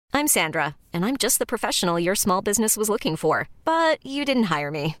I'm Sandra, and I'm just the professional your small business was looking for. But you didn't hire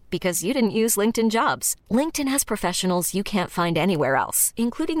me because you didn't use LinkedIn Jobs. LinkedIn has professionals you can't find anywhere else,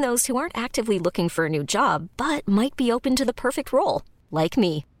 including those who aren't actively looking for a new job, but might be open to the perfect role, like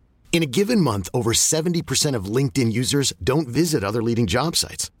me. In a given month, over 70% of LinkedIn users don't visit other leading job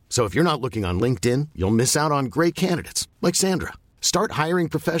sites. So if you're not looking on LinkedIn, you'll miss out on great candidates like Sandra. Start hiring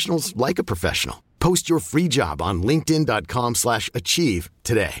professionals like a professional. Post your free job on linkedin.com/achieve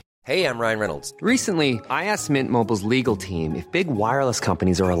today. Hey, I'm Ryan Reynolds. Recently, I asked Mint Mobile's legal team if big wireless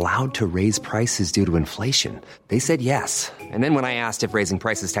companies are allowed to raise prices due to inflation. They said yes. And then when I asked if raising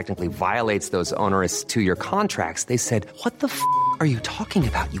prices technically violates those onerous two-year contracts, they said, "What the f*** are you talking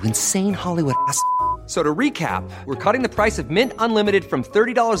about, you insane Hollywood ass?" So to recap, we're cutting the price of Mint Unlimited from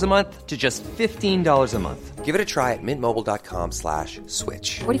 $30 a month to just $15 a month. Give it a try at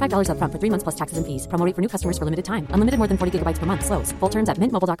mintmobile.com/switch. $45 up front for 3 months plus taxes and fees. Promo rate for new customers for limited time. Unlimited more than 40 gigabytes per month. Slows full terms at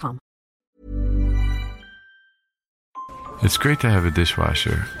mintmobile.com. It's great to have a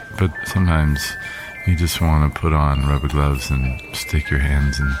dishwasher, but sometimes you just want to put on rubber gloves and stick your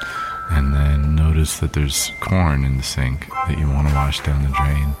hands in, and then notice that there's corn in the sink that you want to wash down the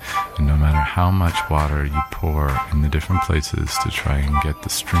drain. And no matter how much water you pour in the different places to try and get the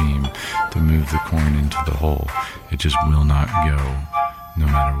stream to move the corn into the hole, it just will not go, no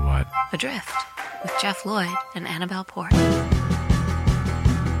matter what. Adrift with Jeff Lloyd and Annabelle Port.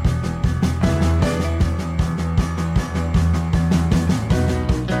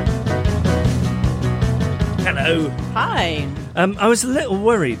 Hello. Hi. I was a little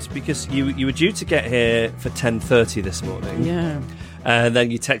worried because you were due to get here for 10:30 this morning. Yeah. And then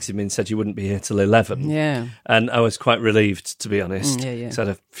you texted me and said you wouldn't be here till 11. Yeah. And I was quite relieved, to be honest. Yeah. Because I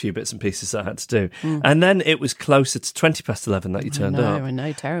had a few bits and pieces that I had to do. And then it was closer to 20 past 11 that you turned up. I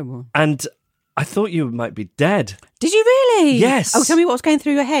know, terrible. And I thought you might be dead. Did you really? Yes. Oh, tell me what was going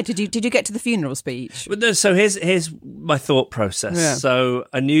through your head. Did you get to the funeral speech? Well, no, so here's my thought process. Yeah. So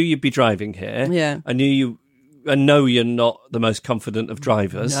I knew you'd be driving here. Yeah. I know you're not the most confident of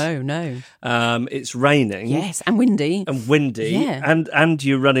drivers. No. It's raining. Yes, and windy. Yeah. And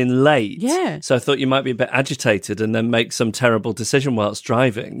you're running late. Yeah. So I thought you might be a bit agitated and then make some terrible decision whilst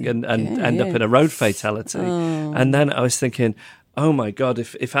driving and end up in a road fatality. Oh. And then I was thinking, oh my God,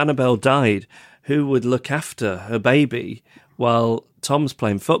 if Annabelle died, who would look after her baby while Tom's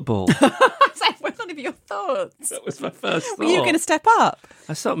playing football? What's one of your thoughts? That was my first thought. Were you going to step up?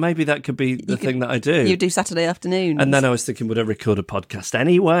 I thought maybe that could be the thing that I do. You do Saturday afternoons. And then I was thinking, would I record a podcast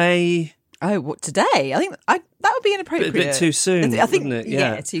anyway? Oh, what, today? I think that would be inappropriate. A bit too soon, I think, wouldn't it?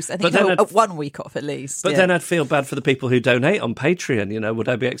 Yeah, too soon. I But think then 1 week off at least. But then I'd feel bad for the people who donate on Patreon. You know, would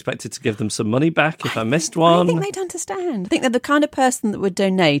I be expected to give them some money back if I missed one? I think they'd understand. I think they're the kind of person that would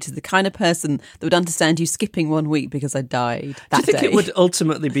donate is the kind of person that would understand you skipping 1 week because I died that Do you think day. it would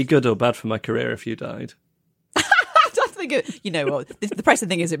ultimately be good or bad for my career if you died? I think you know what? The pressing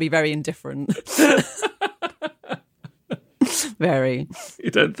thing is it'd be very indifferent. Very. You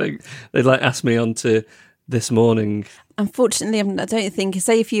don't think they'd ask me on to This Morning? Unfortunately, I don't think.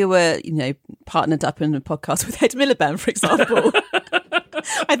 Say if you were, partnered up in a podcast with Ed Miliband, for example.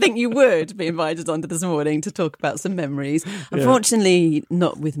 I think you would be invited onto This Morning to talk about some memories. Unfortunately,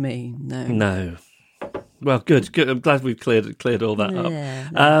 not with me. No. Well, good. I'm glad we've cleared all that up.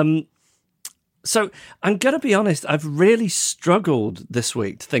 So I'm going to be honest, I've really struggled this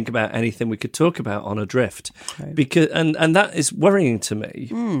week to think about anything we could talk about on Adrift. Okay. Because and that is worrying to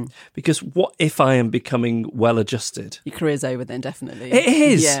me because what if I am becoming well adjusted? Your career's over then, definitely. It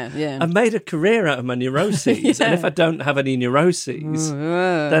is. Yeah. I've made a career out of my neuroses. And if I don't have any neuroses,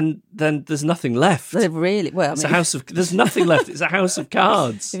 then there's nothing left. Really? Well, there's nothing left. It's a house of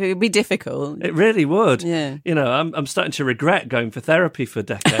cards. It would be difficult. It really would. Yeah. I'm starting to regret going for therapy for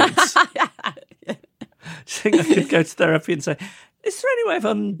decades. I think I could go to therapy and say, is there any way of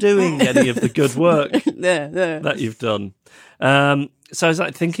undoing any of the good work that you've done? So I was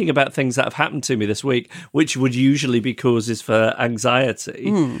thinking about things that have happened to me this week, which would usually be causes for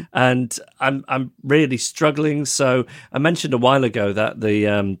anxiety. And I'm really struggling. So I mentioned a while ago that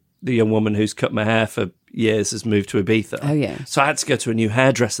the young woman who's cut my hair for years has moved to Ibiza. Oh, yeah. So I had to go to a new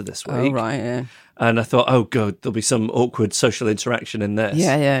hairdresser this week. Oh, right, yeah. And I thought, oh, good, there'll be some awkward social interaction in this.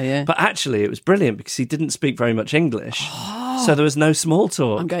 Yeah. But actually, it was brilliant because he didn't speak very much English. So there was no small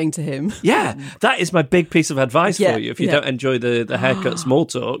talk. I'm going to him. Yeah, that is my big piece of advice for you. If you don't enjoy the haircut small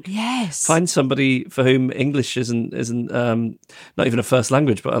talk, yes, find somebody for whom English isn't not even a first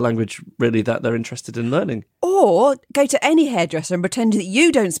language, but a language really that they're interested in learning. Or go to any hairdresser and pretend that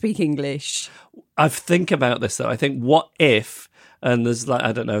you don't speak English. I think about this, though. I think, what if, and there's like,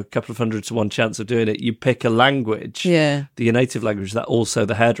 I don't know, a couple of 100 to 1 chance of doing it, you pick a language, your native language, that also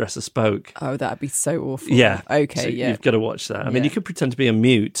the hairdresser spoke. Oh, that'd be so awful. Yeah. Okay, so yeah. You've got to watch that. I mean, you could pretend to be a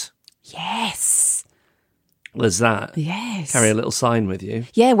mute. Yes. There's that. Yes. Carry a little sign with you.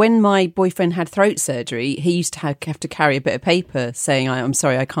 Yeah, when my boyfriend had throat surgery, he used to have to carry a bit of paper saying, I'm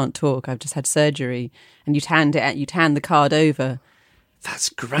sorry, I can't talk, I've just had surgery. And you'd hand the card over. That's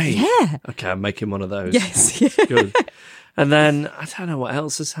great. Yeah. Okay, I'm making one of those. Yes. Good. And then, I don't know what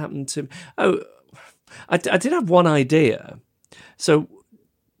else has happened to me. Oh, I did have one idea. So,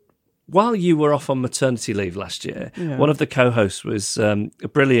 while you were off on maternity leave last year, one of the co-hosts was a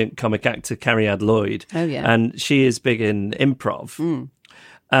brilliant comic actor, Carrie-Ad Lloyd. Oh, yeah. And she is big in improv.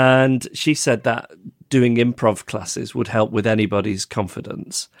 And she said that doing improv classes would help with anybody's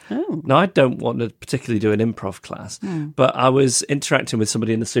confidence. Oh. Now, I don't want to particularly do an improv class, but I was interacting with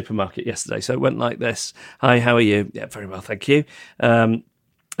somebody in the supermarket yesterday. So it went like this. Hi, how are you? Yeah, very well, thank you. And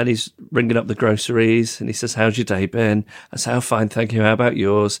he's ringing up the groceries and he says, how's your day been? I say, oh, fine, thank you. How about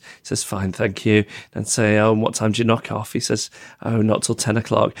yours? He says, fine, thank you. And say, oh, and what time do you knock off? He says, oh, not till 10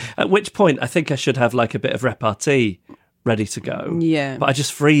 o'clock. At which point I think I should have like a bit of repartee ready to go. Yeah. But I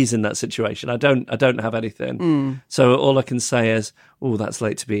just freeze in that situation. I don't have anything. So all I can say is, oh, that's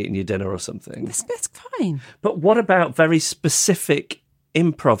late to be eating your dinner or something. That's fine. But what about very specific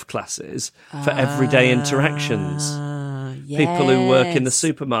improv classes for everyday interactions? Yes. People who work in the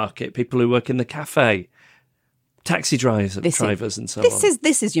supermarket, people who work in the cafe, taxi drivers and so on.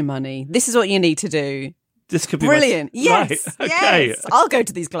 This is your money. This is what you need to do. This could be brilliant. Yes, right. Okay. Yes. I'll go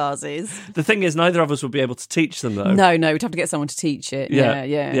to these classes. The thing is, neither of us will be able to teach them, though. No, we'd have to get someone to teach it.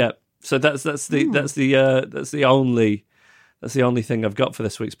 Yeah. So that's the only thing I've got for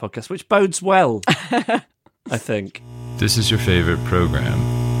this week's podcast, which bodes well. I think. This is your favorite program,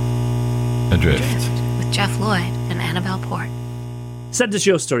 Adrift. With Jeff Lloyd and Annabelle Port. Send us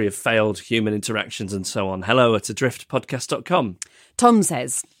your story of failed human interactions and so on. hello@adriftpodcast.com. Tom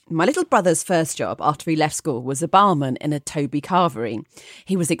says, my little brother's first job after he left school was a barman in a Toby Carvery.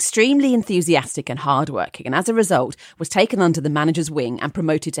 He was extremely enthusiastic and hardworking, and as a result was taken under the manager's wing and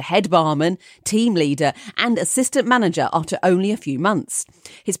promoted to head barman, team leader and assistant manager after only a few months.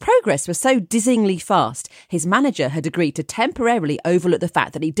 His progress was so dizzyingly fast, his manager had agreed to temporarily overlook the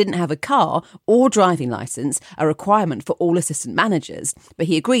fact that he didn't have a car or driving licence, a requirement for all assistant managers, but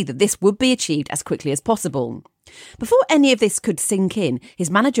he agreed that this would be achieved as quickly as possible. Before any of this could sink in,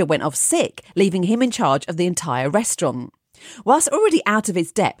 his manager went off sick, leaving him in charge of the entire restaurant. Whilst already out of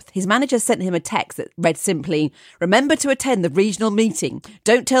his depth, his manager sent him a text that read simply, remember to attend the regional meeting.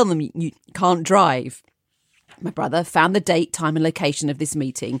 Don't tell them you can't drive. My brother found the date, time and location of this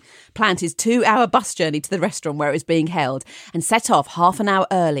meeting, planned his 2-hour bus journey to the restaurant where it was being held, and set off half an hour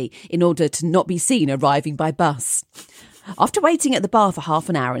early in order to not be seen arriving by bus. After waiting at the bar for half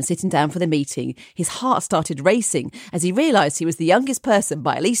an hour and sitting down for the meeting, his heart started racing as he realised he was the youngest person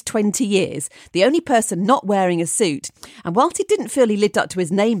by at least 20 years, the only person not wearing a suit. And whilst he didn't feel he lived up to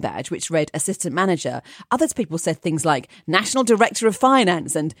his name badge, which read assistant manager, other people said things like National Director of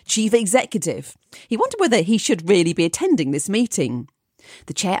Finance and Chief Executive. He wondered whether he should really be attending this meeting.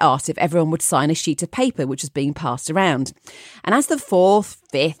 The chair asked if everyone would sign a sheet of paper which was being passed around. And as the 4th,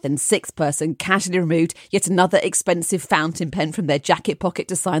 5th and 6th person casually removed yet another expensive fountain pen from their jacket pocket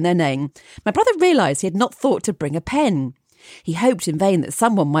to sign their name, my brother realised he had not thought to bring a pen. He hoped in vain that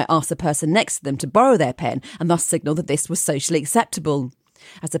someone might ask the person next to them to borrow their pen and thus signal that this was socially acceptable.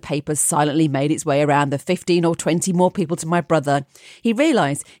 As the paper silently made its way around the 15 or 20 more people to my brother, he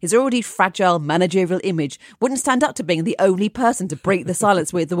realised his already fragile managerial image wouldn't stand up to being the only person to break the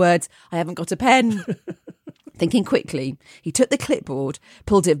silence with the words, I haven't got a pen. Thinking quickly, he took the clipboard,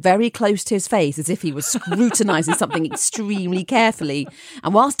 pulled it very close to his face as if he was scrutinising something extremely carefully,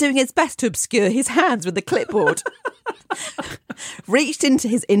 and whilst doing his best to obscure his hands with the clipboard, reached into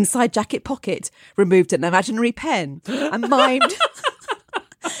his inside jacket pocket, removed an imaginary pen, and mimed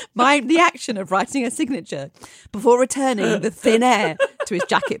the action of writing a signature before returning the thin air to his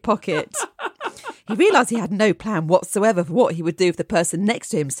jacket pocket. He realised he had no plan whatsoever for what he would do if the person next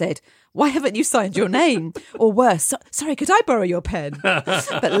to him said, why haven't you signed your name? Or worse, sorry, could I borrow your pen?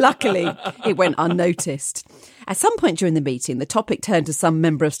 But luckily, it went unnoticed. At some point during the meeting, the topic turned to some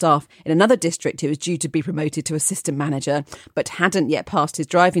member of staff in another district who was due to be promoted to assistant manager, but hadn't yet passed his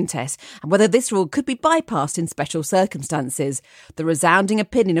driving test, and whether this rule could be bypassed in special circumstances. The resounding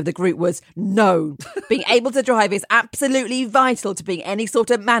opinion of the group was no. Being able to drive is absolutely vital to being any sort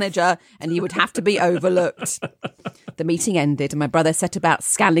of manager, and he would would have to be overlooked. The meeting ended and my brother set about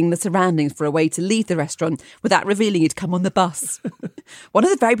scanning the surroundings for a way to leave the restaurant without revealing he'd come on the bus. One of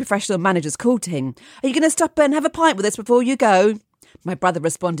the very professional managers called to him, "Are you going to stop and have a pint with us before you go?" My brother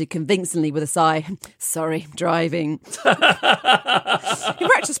responded convincingly with a sigh, "Sorry, driving." In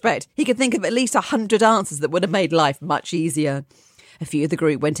retrospect, he could think of at least 100 answers that would have made life much easier. A few of the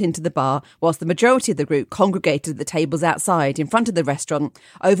group went into the bar, whilst the majority of the group congregated at the tables outside in front of the restaurant,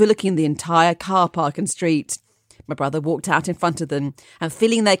 overlooking the entire car park and street. My brother walked out in front of them and,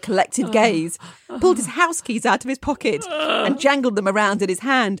 feeling their collective gaze, pulled his house keys out of his pocket and jangled them around in his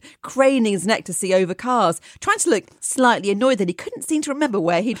hand, craning his neck to see over cars, trying to look slightly annoyed that he couldn't seem to remember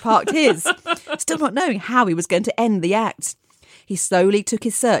where he'd parked his, still not knowing how he was going to end the act. He slowly took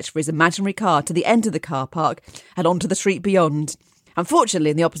his search for his imaginary car to the end of the car park and onto the street beyond. Unfortunately,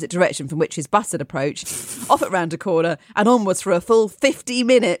 in the opposite direction from which his bus had approached, off it round a corner and onwards for a full 50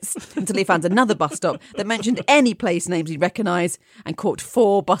 minutes until he found another bus stop that mentioned any place names he'd recognise and caught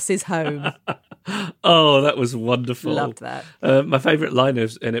 4 buses home. Oh, that was wonderful. Loved that. My favourite line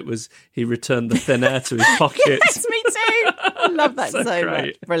in it was he returned the thin air to his pocket. Yes, me too. I love that so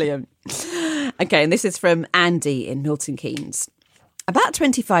much. Brilliant. Okay, and this is from Andy in Milton Keynes. About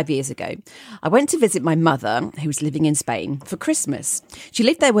 25 years ago, I went to visit my mother, who was living in Spain, for Christmas. She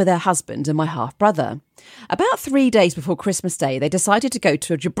lived there with her husband and my half-brother. About 3 days before Christmas Day, they decided to go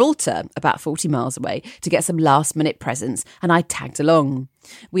to Gibraltar, about 40 miles away, to get some last-minute presents, and I tagged along.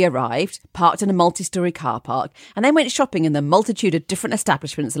 We arrived, parked in a multi-storey car park, and then went shopping in the multitude of different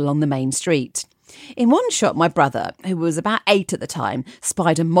establishments along the main street. In one shop, my brother, who was about 8 at the time,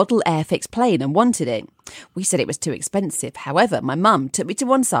 spied a model Airfix plane and wanted it. We said it was too expensive. However, my mum took me to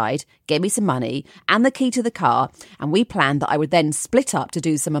one side, gave me some money and the key to the car, and we planned that I would then split up to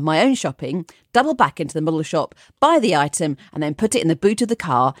do some of my own shopping, double back into the model shop, buy the item, and then put it in the boot of the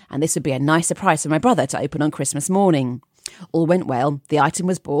car, and this would be a nice surprise for my brother to open on Christmas morning. All went well. The item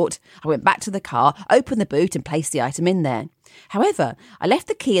was bought. I went back to the car, opened the boot and placed the item in there. However, I left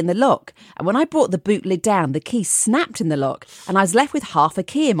the key in the lock, and when I brought the boot lid down, the key snapped in the lock, and I was left with half a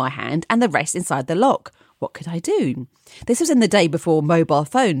key in my hand and the rest inside the lock. What could I do? This was in the day before mobile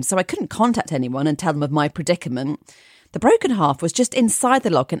phones, so I couldn't contact anyone and tell them of my predicament. The broken half was just inside the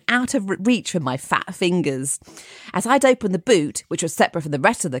lock and out of reach for my fat fingers. As I'd opened the boot, which was separate from the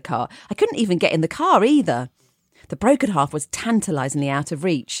rest of the car, I couldn't even get in the car either. The broken half was tantalisingly out of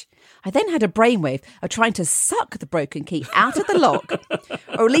reach. I then had a brainwave of trying to suck the broken key out of the lock,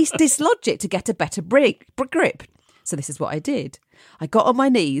 or at least dislodge it to get a better grip. So this is what I did. I got on my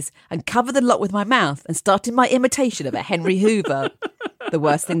knees and covered the lock with my mouth and started my imitation of a Henry Hoover. The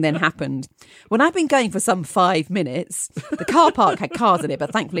worst thing then happened. When I'd been going for some 5 minutes, the car park had cars in it,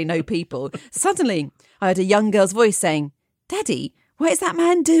 but thankfully no people. Suddenly, I heard a young girl's voice saying, "Daddy, what is that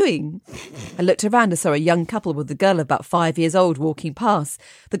man doing?" I looked around and saw a young couple with a girl of about 5 years old walking past.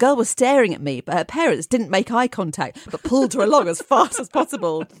 The girl was staring at me, but her parents didn't make eye contact, but pulled her along as fast as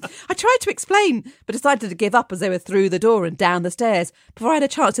possible. I tried to explain, but decided to give up as they were through the door and down the stairs before I had a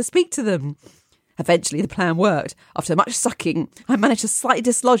chance to speak to them. Eventually, the plan worked. After much sucking, I managed to slightly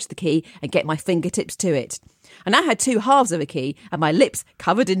dislodge the key and get my fingertips to it. I now had 2 halves of a key and my lips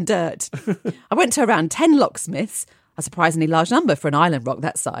covered in dirt. I went to around 10 locksmiths, a surprisingly large number for an island rock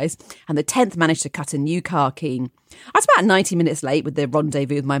that size, and the 10th managed to cut a new car key. I was about 90 minutes late with the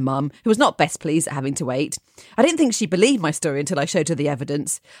rendezvous with my mum, who was not best pleased at having to wait. I didn't think she believed my story until I showed her the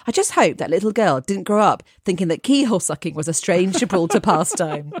evidence. I just hoped that little girl didn't grow up thinking that keyhole sucking was a strange Gibraltar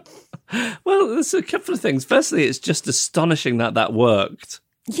pastime. Well, there's a couple of things. Firstly, it's just astonishing that worked.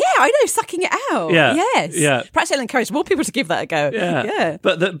 Yeah, I know, sucking it out. Yeah, yes. Yeah. Perhaps I'll encourage more people to give that a go. Yeah.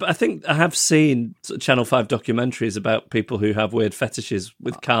 But I think I have seen sort of Channel 5 documentaries about people who have weird fetishes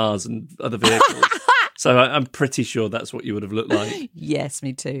with cars and other vehicles. So I'm pretty sure that's what you would have looked like. Yes,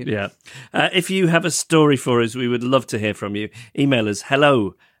 me too. Yeah. If you have a story for us, we would love to hear from you. Email us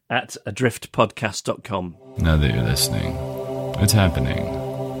hello@adriftpodcast.com. Now that you're listening, it's happening.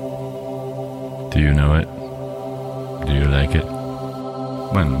 Do you know it? Do you like it?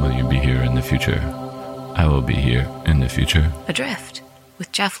 When will you be here in the future? I will be here in the future. Adrift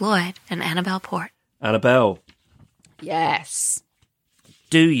with Jeff Lloyd and Annabelle Port. Annabelle. Yes.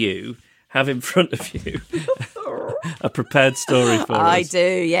 Do you have in front of you a prepared story for us? I do,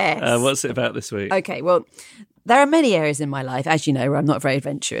 yes. What's it about this week? Okay, well, there are many areas in my life, as you know, where I'm not very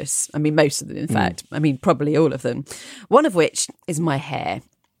adventurous. I mean, most of them, in fact. I mean, probably all of them. One of which is my hair.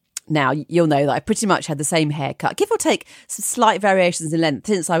 Now, you'll know that I pretty much had the same haircut, give or take some slight variations in length,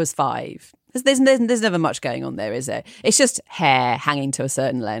 since I was 5. There's never much going on there, is there? It's just hair hanging to a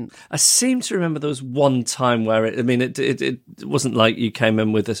certain length. I seem to remember there was one time where it wasn't like you came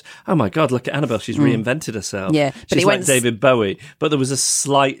in with this, oh my God, look at Annabelle, she's reinvented herself. Yeah, but she's like David Bowie. But there was a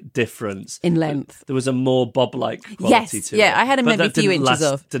slight difference. In length. There was a more bob-like quality to it. Yeah, I had him maybe a few inches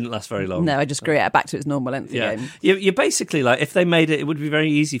off. Didn't last very long. No, I just grew it back to its normal length again. You're basically like, if they made it would be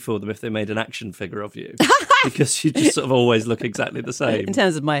very easy for them if they made an action figure of you. Because you just sort of always look exactly the same. In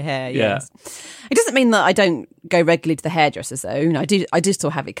terms of my hair, yes. It doesn't mean that I don't go regularly to the hairdressers, though. You know, I do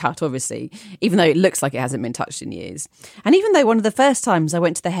still have it cut, obviously, even though it looks like it hasn't been touched in years. And even though one of the first times I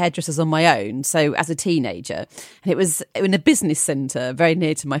went to the hairdressers on my own, so as a teenager, and it was in a business centre very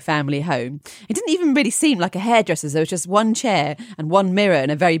near to my family home, it didn't even really seem like a hairdresser's. There was just one chair and one mirror in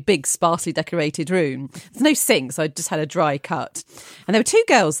a very big, sparsely decorated room. There's no sink, so I just had a dry cut. And there were two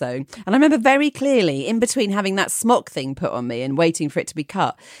girls, though, and I remember very clearly, in between having that smock thing put on me and waiting for it to be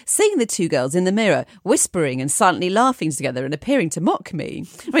cut, seeing the two girls in the mirror, whispering and silently laughing together and appearing to mock me.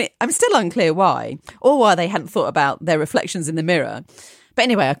 I mean, I'm still unclear why, or why they hadn't thought about their reflections in the mirror. But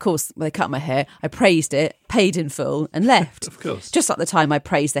anyway, of course, when they cut my hair, I praised it, paid in full and left. Of course. Just like the time I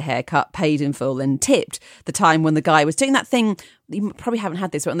praised the haircut, paid in full and tipped. The time when the guy was doing that thing, you probably haven't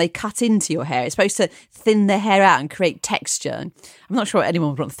had this, but when they cut into your hair, it's supposed to thin their hair out and create texture. I'm not sure anyone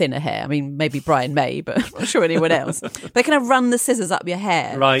would want thinner hair. I mean, maybe Brian May, but I'm not sure anyone else. But they kind of run the scissors up your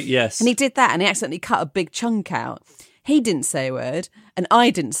hair. Right, yes. And he did that and he accidentally cut a big chunk out. He didn't say a word and I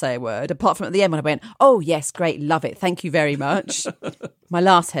didn't say a word, apart from at the end when I went, oh, yes, great, love it, thank you very much. My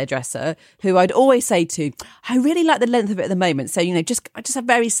last hairdresser, who I'd always say to, I really like the length of it at the moment, so, you know, just a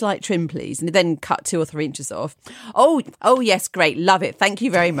very slight trim, please. And he then cut 2 or 3 inches off. Oh, yes, great, love it, thank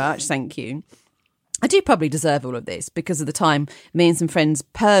you very much, thank you. I do probably deserve all of this because of the time me and some friends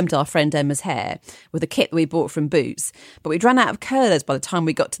permed our friend Emma's hair with a kit that we bought from Boots. But we'd run out of curlers by the time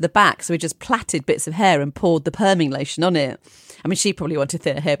we got to the back, so we just plaited bits of hair and poured the perming lotion on it. I mean, she probably wanted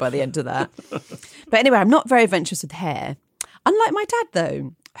thinner hair by the end of that. But anyway, I'm not very adventurous with hair. Unlike my dad,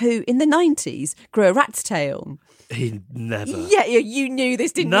 though, who in the 90s grew a rat's tail. He never. Yeah, you knew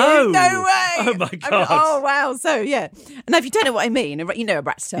this, didn't you? No way. Oh, my God. I mean, oh, wow. So, yeah. Now, if you don't know what I mean, you know a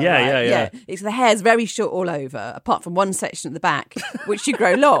rat's tail, yeah, right? Yeah. It's the hair's very short all over, apart from one section at the back, which you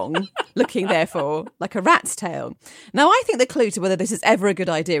grow long, looking, therefore, like a rat's tail. Now, I think the clue to whether this is ever a good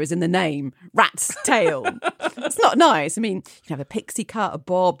idea is in the name, rat's tail. It's not nice. I mean, you can have a pixie cut, a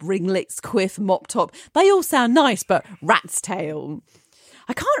bob, ringlets, quiff, mop top. They all sound nice, but rat's tail.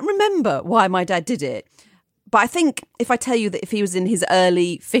 I can't remember why my dad did it. But I think if I tell you that if he was in his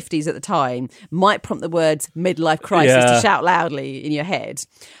early 50s at the time, might prompt the words midlife crisis to shout loudly in your head.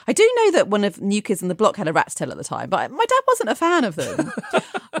 I do know that one of New Kids on the Block had a rat's tail at the time, but my dad wasn't a fan of them.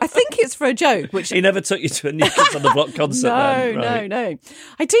 I think it's for a joke. Which he never took you to a New Kids on the Block concert. No.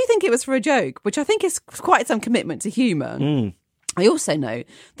 I do think it was for a joke, which I think is quite some commitment to humour. Mm. I also know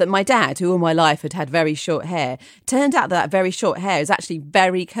that my dad, who all my life had very short hair, turned out that very short hair is actually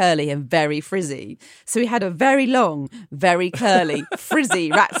very curly and very frizzy. So he had a very long, very curly,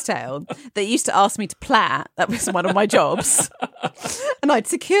 frizzy rat's tail that he used to ask me to plait. That was one of my jobs. And I'd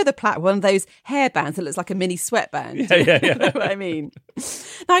secure the plait with one of those hair bands that looks like a mini sweatband. Yeah. You know what I mean?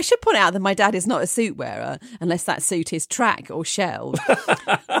 Now, I should point out that my dad is not a suit wearer, unless that suit is track or shell.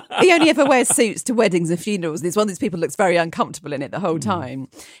 He only ever wears suits to weddings and funerals. He's one of these people who looks very uncomfortable in it the whole time.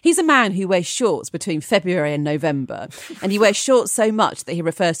 He's a man who wears shorts between February and November, and he wears shorts so much that he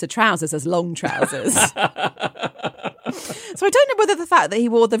refers to trousers as long trousers. So I don't know whether the fact that he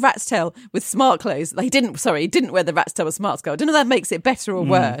wore the rat's tail with smart clothes, he didn't wear the rat's tail with smart clothes. I don't know if that makes it better or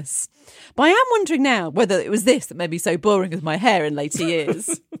worse. But I am wondering now whether it was this that made me so boring with my hair in later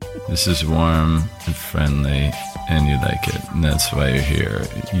years. This is warm and friendly, and you like it, and that's why you're here.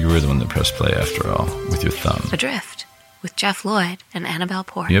 You were the one that pressed play after all, with your thumb. Adrift, with Jeff Lloyd and Annabelle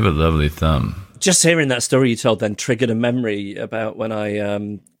Port. You have a lovely thumb. Just hearing that story you told then triggered a memory about when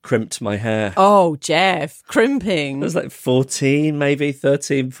I crimped my hair. Oh, Jeff, crimping. I was like 14, maybe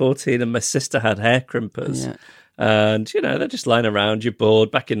 13, 14, and my sister had hair crimpers. Yeah. And, you know, they're just lying around, you're bored.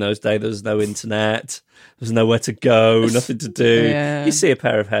 Back in those days, there was no internet, there was nowhere to go, nothing to do. Yeah. You see a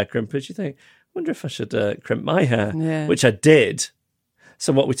pair of hair crimpers, you think, I wonder if I should crimp my hair, which I did.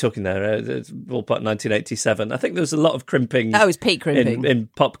 So what we're talking there, ballpark 1987. I think there was a lot of crimping. Oh, it was peak crimping. In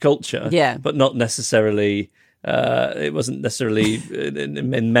pop culture. Yeah. But not necessarily, it wasn't necessarily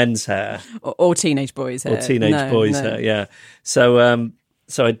in men's hair. Or teenage boys' hair. Or teenage boys' hair, yeah.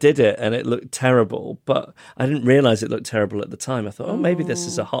 So I did it and it looked terrible, but I didn't realise it looked terrible at the time. I thought, maybe this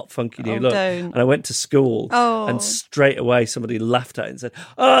is a hot, funky new look. Don't. And I went to school and straight away somebody laughed at it and said,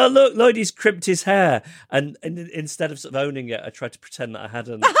 oh, look, Lloydie's crimped his hair. And instead of sort of owning it, I tried to pretend that I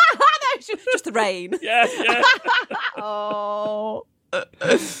hadn't. Just the rain. Yeah. Oh.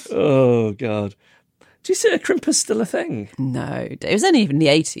 Oh, God. Do you see a crimper's still a thing? No, it was only even the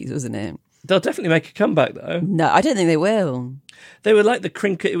 80s, wasn't it? They'll definitely make a comeback, though. No, I don't think they will. They were like the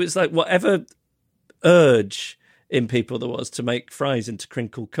crinkle. It was like whatever urge in people there was to make fries into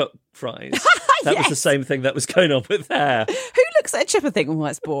crinkle cut fries. That was the same thing that was going on with hair. Who looks at a chip and thinks, well,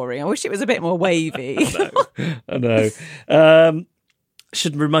 that's boring. I wish it was a bit more wavy. I know.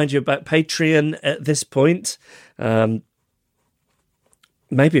 Should remind you about Patreon at this point.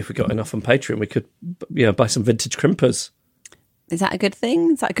 Maybe if we got enough on Patreon, we could, buy some vintage crimpers. Is that a good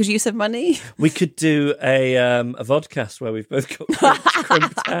thing? Is that a good use of money? We could do a vodcast where we've both got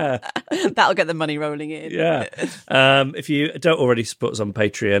crimped hair. That'll get the money rolling in. Yeah. If you don't already support us on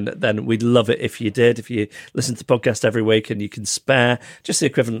Patreon, then we'd love it if you did. If you listen to the podcast every week and you can spare just the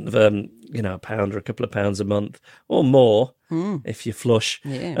equivalent of a pound or a couple of pounds a month or more, if you're flush.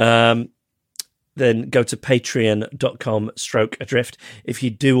 Yeah. Then go to patreon.com/adrift. If you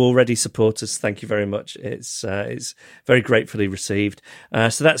do already support us, thank you very much. It's very gratefully received.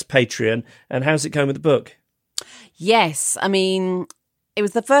 So that's Patreon. And how's it going with the book? Yes. I mean, it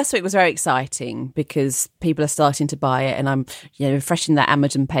was the first week was very exciting because people are starting to buy it, and I'm refreshing that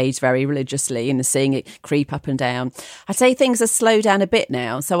Amazon page very religiously and seeing it creep up and down. I'd say things are slowed down a bit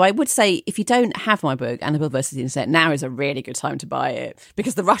now. So I would say if you don't have my book, Annabelle versus the Internet, now is a really good time to buy it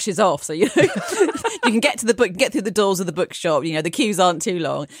because the rush is off. So you can get to the book, get through the doors of the bookshop. The queues aren't too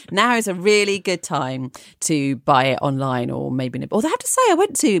long. Now is a really good time to buy it online, or maybe. Although I have to say, I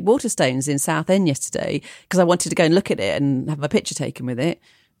went to Waterstones in Southend yesterday because I wanted to go and look at it and have my picture taken with it.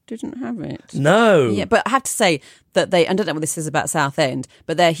 Didn't have it. No. Yeah, but I have to say that I don't know what this is about Southend,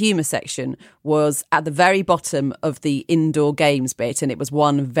 but their humour section was at the very bottom of the indoor games bit, and it was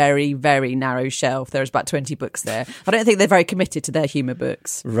one very, very narrow shelf. There was about 20 books there. I don't think they're very committed to their humour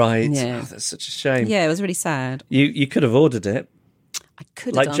books. Right. Yeah. Oh, that's such a shame. Yeah, it was really sad. You could have ordered it. I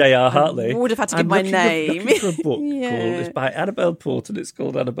could like have J.R. Hartley. I would have had to give my name. Looking for a book called, it's by Annabelle Port, and it's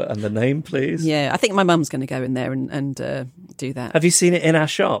called Annabelle. And the name, please. Yeah, I think my mum's going to go in there and do that. Have you seen it in our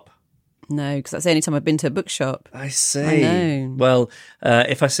shop? No, because that's the only time I've been to a bookshop. I see. I know. Well,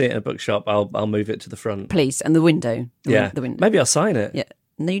 if I see it in a bookshop, I'll move it to the front. Please, and the window. The window. Maybe I'll sign it. Yeah.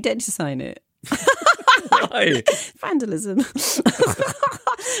 No, you don't need to sign it. Why? Vandalism.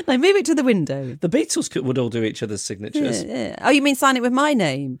 No, move it to the window. The Beatles would all do each other's signatures. Yeah. Oh, you mean sign it with my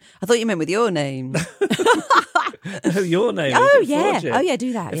name? I thought you meant with your name. No, your name. Oh, yeah. Oh, yeah,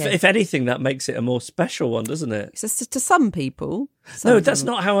 do that. Yeah. If anything, that makes it a more special one, doesn't it? It's to some people. No, that's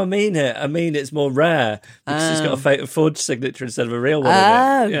not how I mean it. I mean it's more rare because it's got a forged signature instead of a real one.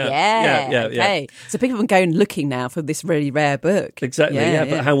 Oh, in it. yeah. Okay. So people have been going looking now for this really rare book. Exactly, yeah.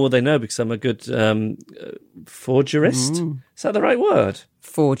 But how will they know? Because I'm a good forgerist. Is that the right word?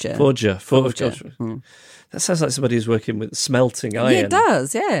 Forger. That sounds like somebody who's working with smelting iron. Yeah, it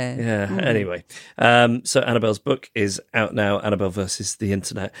does, yeah. Yeah, anyway. So Annabelle's book is out now, Annabelle versus the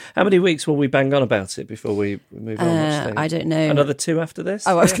Internet. How many weeks will we bang on about it before we move on? I don't know. Another 2 after this?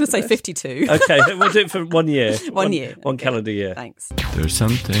 Oh, I was going to say 52. Okay, we'll do it for 1 year. One year. One calendar year. Thanks. There are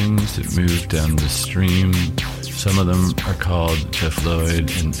some things that move down the stream. Some of them are called Jeff Lloyd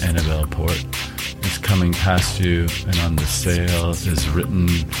and Annabelle Port. It's coming past you, and on the sale is written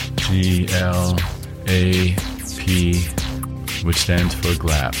GLAP, which stands for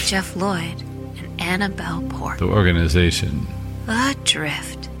GLAP. Jeff Lloyd and Annabelle Port. The organization.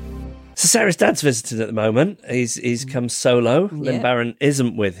 Adrift. So Sarah's dad's visiting at the moment. He's come solo. Lynn Barron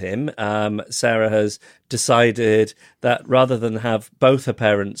isn't with him. Sarah has decided that rather than have both her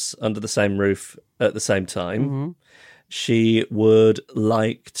parents under the same roof at the same time, she would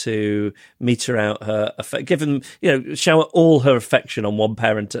like to meter out her shower all her affection on one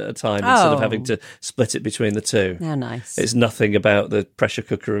parent at a time instead of having to split it between the two. How nice. It's nothing about the pressure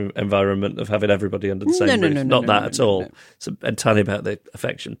cooker environment of having everybody under the same roof. Not that at all. It's entirely about the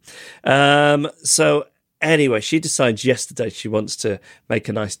affection. So anyway, she decides yesterday she wants to make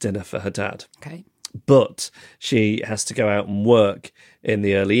a nice dinner for her dad. Okay. But she has to go out and work in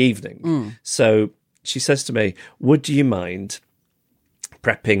the early evening. So she says to me, would you mind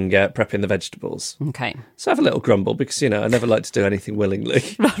prepping the vegetables? Okay. So I have a little grumble because, I never like to do anything willingly.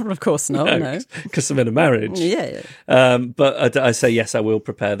 Of course not, no. Because I'm in a marriage. Yeah. But I say, yes, I will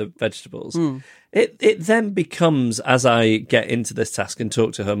prepare the vegetables. It then becomes, as I get into this task and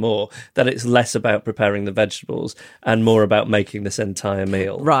talk to her more, that it's less about preparing the vegetables and more about making this entire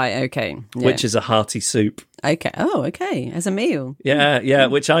meal. Right, okay. Yeah. Which is a hearty soup. Okay. Oh, okay. As a meal. Yeah.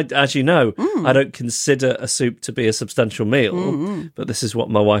 Which as you know, I don't consider a soup to be a substantial meal, but this is what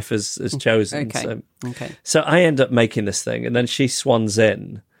my wife has chosen. Okay. So I end up making this thing, and then she swans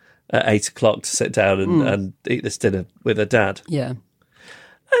in at 8:00 to sit down and eat this dinner with her dad. Yeah.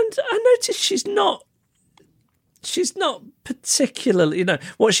 And I noticed she's not particularly,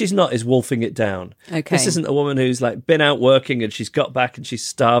 what she's not is wolfing it down. Okay. This isn't a woman who's like been out working and she's got back and she's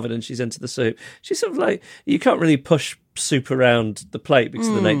starving and she's into the soup. She's sort of like, you can't really push soup around the plate because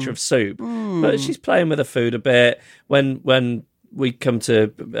of the nature of soup. But she's playing with her food a bit. When we come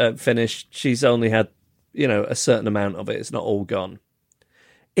to finish, she's only had, a certain amount of it. It's not all gone.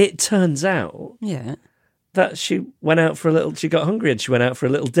 It turns out that she went out for she got hungry and she went out for a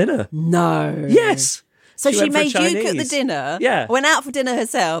little dinner. No. Yes. So she made you Chinese. cook the dinner, Yeah. went out for dinner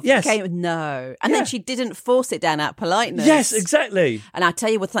herself, Yes. No. And then she didn't force it down out of politeness. Yes, exactly. And I'll tell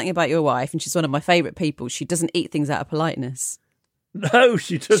you something about your wife, and she's one of my favourite people. She doesn't eat things out of politeness. No,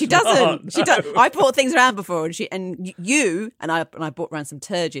 she doesn't. She doesn't. No. She does. I brought things around before, and I brought around some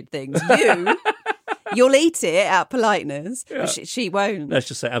turgid things. You'll eat it out of politeness, but she won't. Let's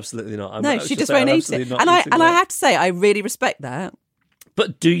just say absolutely not. She just won't eat it. And I have to say, I really respect that.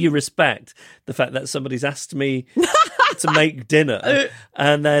 But do you respect the fact that somebody's asked me to make dinner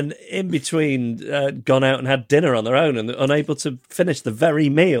and then in between gone out and had dinner on their own and unable to finish the very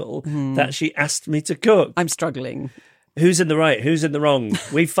meal that she asked me to cook? I'm struggling. Who's in the right? Who's in the wrong?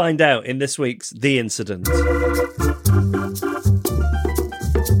 We find out in this week's The Incident.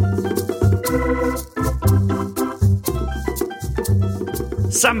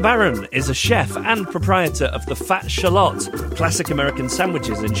 Sam Barron is a chef and proprietor of the Fat Shallot, classic American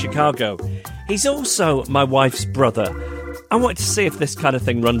sandwiches in Chicago. He's also my wife's brother. I wanted to see if this kind of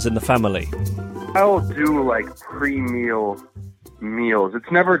thing runs in the family. I'll do like pre-meal meals. It's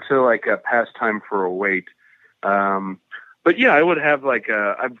never to like a pastime for a wait. But yeah, I would have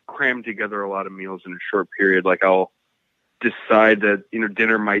I've crammed together a lot of meals in a short period. Like I'll decide that,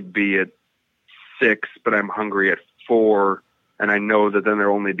 dinner might be at 6, but I'm hungry at 4. And I know that then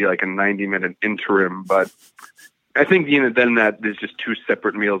there'll only be like a 90-minute interim, but I think then that there's just 2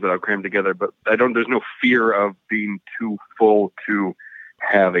 separate meals that I'll cram together. But there's no fear of being too full to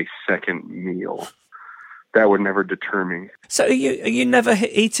have a second meal. That would never deter me. So are you never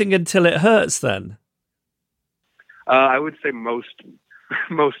eating until it hurts then? I would say most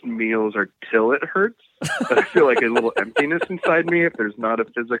meals are till it hurts. But I feel like a little emptiness inside me if there's not a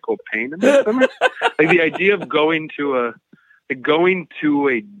physical pain in my stomach. Like the idea of going to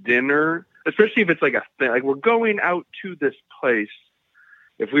a dinner, especially if it's like a thing, like we're going out to this place.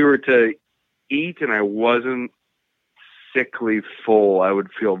 If we were to eat and I wasn't sickly full, I would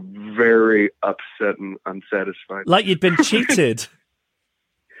feel very upset and unsatisfied. Like you'd been cheated.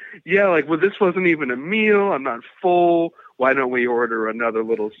 Yeah, like, well, this wasn't even a meal. I'm not full. Why don't we order another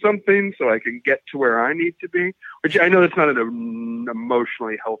little something so I can get to where I need to be? Which I know that's not an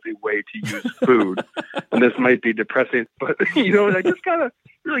emotionally healthy way to use food, and this might be depressing, but I just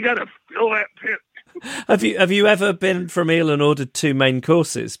really gotta fill that pit. Have you ever been for a meal and ordered 2 main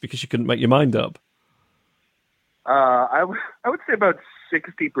courses because you couldn't make your mind up? I would say about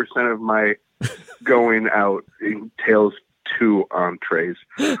 60% of my going out entails 2 entrees,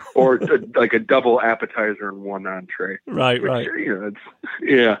 or like a double appetizer and 1 entree. Right.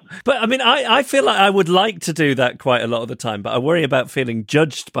 Yeah. But I mean, I feel like I would like to do that quite a lot of the time, but I worry about feeling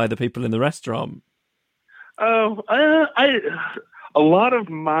judged by the people in the restaurant. Oh, a lot of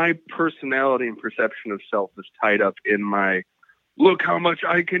my personality and perception of self is tied up in my, look how much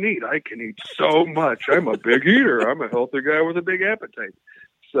I can eat. I can eat so much. I'm a big eater. I'm a healthy guy with a big appetite.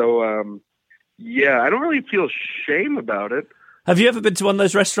 So, yeah, I don't really feel shame about it. Have you ever been to one of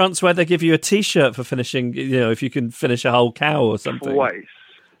those restaurants where they give you a T-shirt for finishing, if you can finish a whole cow or something?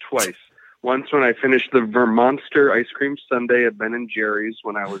 Twice. Once when I finished the Vermonster ice cream sundae at Ben & Jerry's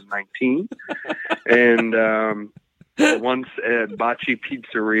when I was 19. And once at Bocce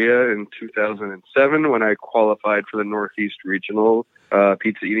Pizzeria in 2007 when I qualified for the Northeast Regional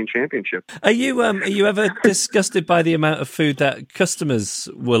Pizza Eating Championship. Are you ever disgusted by the amount of food that customers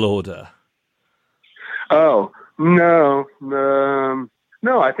will order? Oh, no.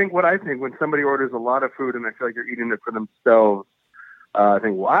 No, I think when somebody orders a lot of food and I feel like they're eating it for themselves, I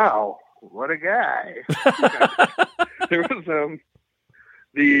think, wow, what a guy. There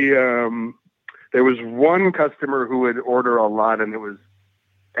was one customer who would order a lot and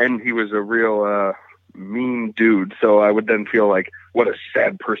he was a real mean dude. So I would then feel like, what a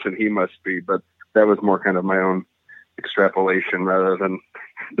sad person he must be. But that was more kind of my own extrapolation rather than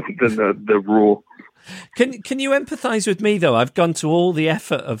the rule. Can you empathise with me, though? I've gone to all the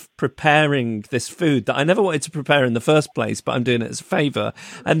effort of preparing this food that I never wanted to prepare in the first place, but I'm doing it as a favour.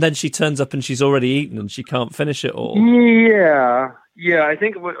 And then she turns up and she's already eaten and she can't finish it all. Yeah. I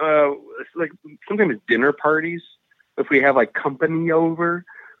think like sometimes dinner parties, if we have like company over,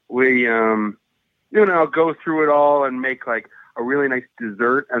 I'll go through it all and make like a really nice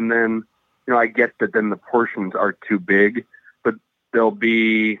dessert. And then, I get that then the portions are too big, but they'll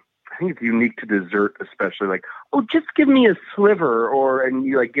be, I think it's unique to dessert, especially like, oh, just give me a sliver, and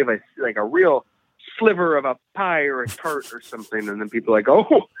you like give a real sliver of a pie or a tart or something. And then people are like,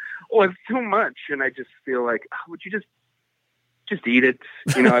 oh, it's too much. And I just feel like, would you just eat it?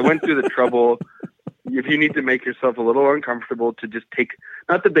 I went through the trouble. If you need to make yourself a little uncomfortable to just take,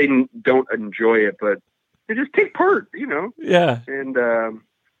 not that they don't enjoy it, but to just take part, Yeah. And the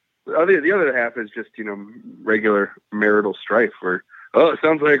other half is just, regular marital strife where, it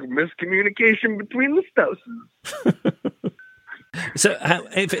sounds like miscommunication between the spouses. So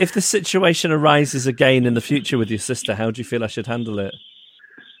if the situation arises again in the future with your sister, how do you feel I should handle it?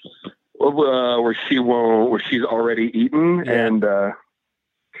 Where she's already eaten and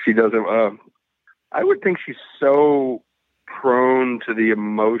she doesn't, I would think she's so prone to the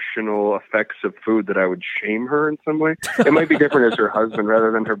emotional effects of food that I would shame her in some way. It might be different as her husband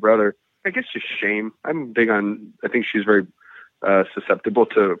rather than her brother. I guess just shame. I'm big on, I think she's very susceptible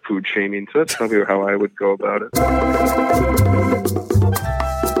to food shaming. So that's probably how I would go about it.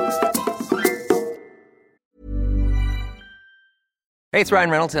 Hey, it's Ryan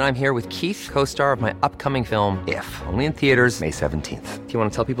Reynolds, and I'm here with Keith, co-star of my upcoming film, If, only in theaters May 17th. Do you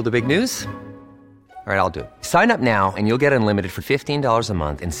want to tell people the big news? All right, I'll do it. Sign up now and you'll get unlimited for $15 a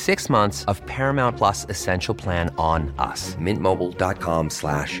month and 6 months of Paramount Plus Essential Plan on us.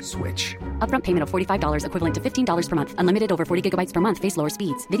 MintMobile.com/switch. Upfront payment of $45 equivalent to $15 per month. Unlimited over 40 gigabytes per month. Face lower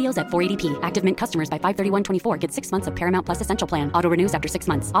speeds. Videos at 480p. Active Mint customers by 531.24 get 6 months of Paramount Plus Essential Plan. Auto renews after 6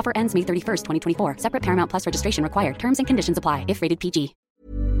 months. Offer ends May 31st, 2024. Separate Paramount Plus registration required. Terms and conditions apply if rated PG.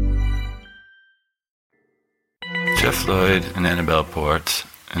 Jeff Lloyd and Annabelle Port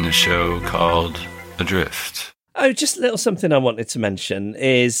in a show called Adrift. Oh, just a little something I wanted to mention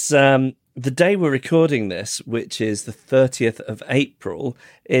is the day we're recording this, which is the 30th of April,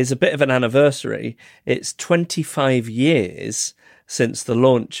 is a bit of an anniversary. It's 25 years since the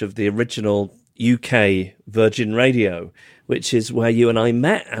launch of the original UK Virgin Radio, which is where you and I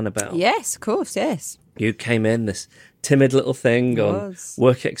met, Annabelle. Yes, of course, yes. You came in, this timid little thing on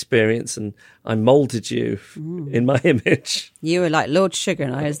work experience, and I moulded you in my image. You were like Lord Sugar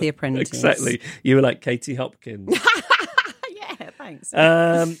and I was the apprentice. Exactly. You were like Katie Hopkins. Yeah, thanks.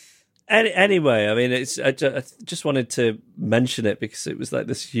 Anyway, I mean, I just wanted to mention it because it was like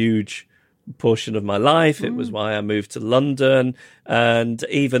this huge portion of my life. It was why I moved to London. And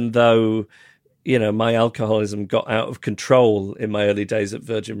even though, my alcoholism got out of control in my early days at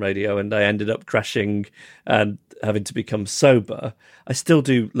Virgin Radio and I ended up crashing and having to become sober, I still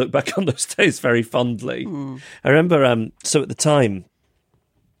do look back on those days very fondly. I remember, so at the time,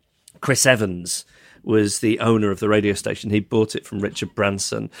 Chris Evans was the owner of the radio station. He bought it from Richard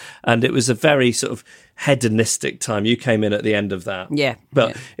Branson, and it was a very sort of hedonistic time. You came in at the end of that. Yeah.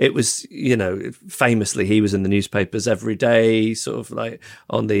 But it was, famously, he was in the newspapers every day, sort of like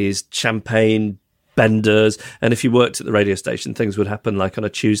on these champagne benders, and if you worked at the radio station, things would happen like on a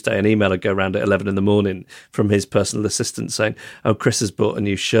Tuesday, an email would go around at 11 in the morning from his personal assistant saying, oh, Chris has bought a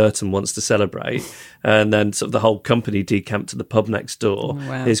new shirt and wants to celebrate. And then sort of the whole company decamped to the pub next door. Oh,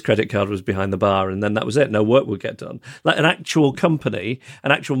 wow. His credit card was behind the bar, and then that was it. No work would get done. Like an actual company,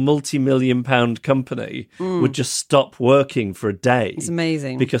 an actual multi-million-pound company would just stop working for a day. It's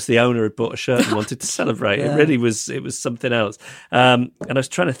amazing. Because the owner had bought a shirt and wanted to celebrate. Yeah. It was something else. And I was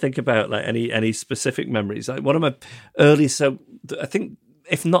trying to think about like any specific memories. Like one of my earliest, so I think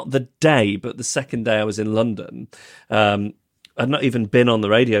if not the day, but the second day I was in London, I'd not even been on the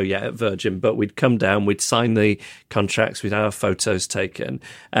radio yet at Virgin, but we'd come down, we'd sign the contracts, we'd have our photos taken,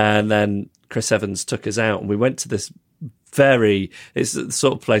 and then Chris Evans took us out and we went to this it's the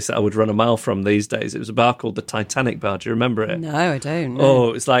sort of place that I would run a mile from these days. It was a bar called the Titanic Bar. Do you remember it? No, I don't. No.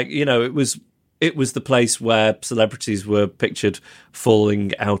 Oh, it's like, it was the place where celebrities were pictured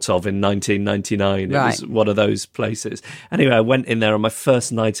falling out of in 1999. Right. It was one of those places. Anyway, I went in there on my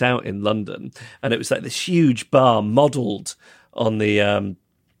first night out in London, and it was like this huge bar modelled on the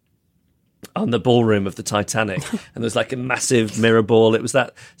ballroom of the Titanic, and there was like a massive mirror ball. It was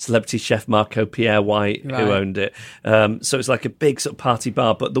that celebrity chef Marco Pierre White who owned it. So it was like a big sort of party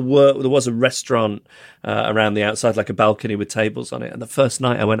bar, but there was a restaurant around the outside, like a balcony with tables on it. And the first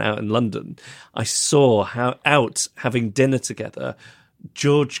night I went out in London, I saw having dinner together,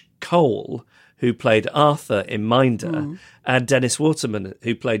 George Cole, who played Arthur in Minder, and Dennis Waterman,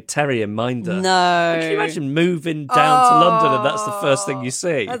 who played Terry in Minder. No. Can you imagine moving down to London and that's the first thing you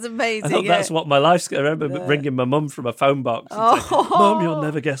see? That's amazing. I thought that's what my life's... I remember ringing my mum from a phone box and saying, Mum, you'll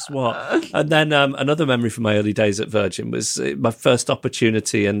never guess what. And then another memory from my early days at Virgin was my first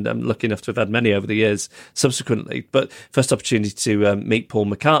opportunity, and I'm lucky enough to have had many over the years subsequently, but first opportunity to meet Paul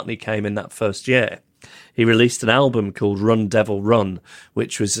McCartney came in that first year. He released an album called Run Devil Run,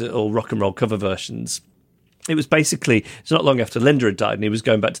 which was all rock and roll cover versions. It was basically, it's not long after Linda had died, and he was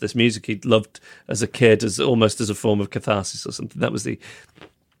going back to this music he'd loved as a kid, as almost as a form of catharsis or something. That was the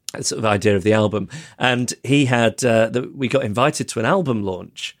sort of idea of the album. And he had, we got invited to an album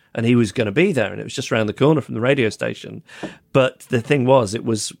launch, and he was going to be there, and it was just around the corner from the radio station. But the thing was, it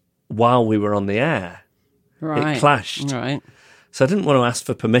was while we were on the air. Right. It clashed. Right. So I didn't want to ask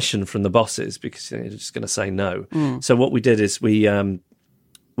for permission from the bosses because they're just going to say no. So what we did is we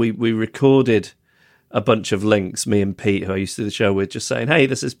recorded a bunch of links, me and Pete, who I used to do the show with, just saying, hey,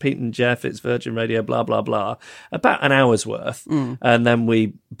 this is Pete and Jeff, it's Virgin Radio, blah, blah, blah, about an hour's worth. And then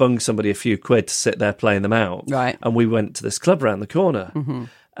we bunged somebody a few quid to sit there playing them out. Right. And we went to this club around the corner.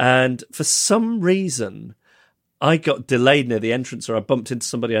 And for some reason... I got delayed near the entrance, or I bumped into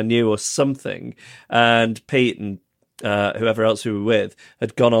somebody I knew or something, and Pete and whoever else we were with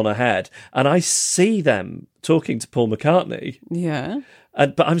had gone on ahead, and I see them talking to Paul McCartney. Yeah.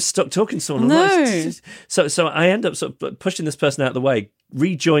 But I'm stuck talking to someone. No. So I end up sort of pushing this person out of the way,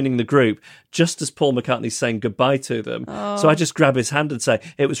 rejoining the group, just as Paul McCartney's saying goodbye to them. So I just grab his hand and say,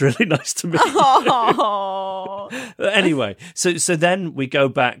 it was really nice to meet you. Anyway, so then we go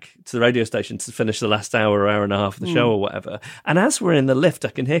back to the radio station to finish the last hour or hour and a half of the show or whatever. And as we're in the lift, I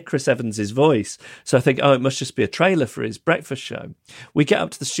can hear Chris Evans' voice. So I think, it must just be a trailer for his breakfast show. We get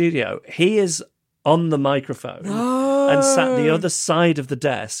up to the studio. He is on the microphone and sat the other side of the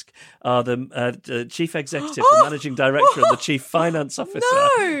desk are the chief executive, the managing director, and the chief finance officer.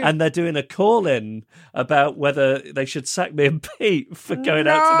 And they're doing a call-in about whether they should sack me and Pete for going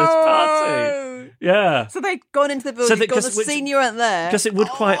out to this party. Yeah. So they'd gone into the building, seen you weren't there. Because it would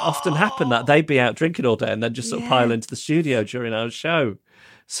quite often happen that they'd be out drinking all day and then just sort of pile into the studio during our show.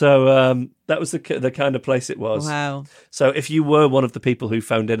 So that was the kind of place it was. Wow. So if you were one of the people who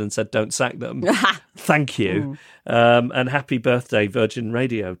phoned in and said, don't sack them, thank you. And happy birthday, Virgin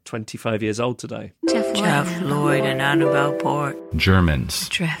Radio, 25 years old today. Jeff Lloyd and Annabelle Port. Germans.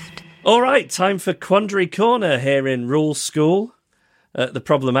 Drift. All right, time for Quandary Corner here in Rule School, at the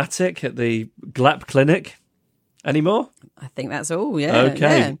Problematic, at the GLAP Clinic. Any more? I think that's all, yeah. Okay.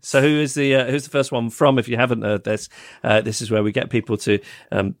 Yeah. So who's the first one from? If you haven't heard this, this is where we get people to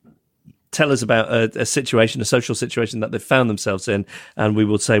tell us about a situation, a social situation that they've found themselves in, and we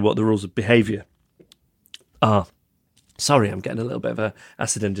will say what the rules of behaviour are. Sorry, I'm getting a little bit of a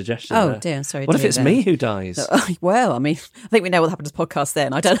acid indigestion. Oh there. dear, sorry. What if it's me who dies? Well, I mean, I think we know what happened to this podcast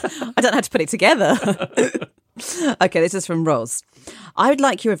then. I don't have to put it together. Okay, this is from Roz. I would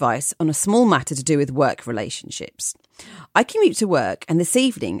like your advice on a small matter to do with work relationships. I commute to work, and this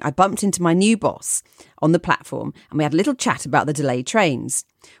evening I bumped into my new boss on the platform, and we had a little chat about the delayed trains.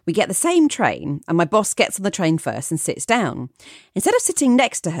 We get the same train, and my boss gets on the train first and sits down. Instead of sitting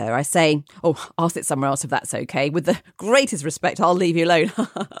next to her, I say, "Oh, I'll sit somewhere else if that's okay. With the greatest respect, I'll leave you alone."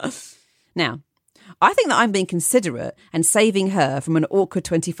 Now, I think that I'm being considerate and saving her from an awkward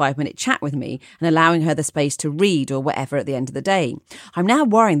 25-minute chat with me and allowing her the space to read or whatever at the end of the day. I'm now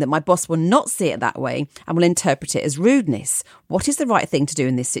worrying that my boss will not see it that way and will interpret it as rudeness. What is the right thing to do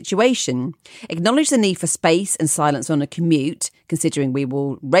in this situation? Acknowledge the need for space and silence on a commute, considering we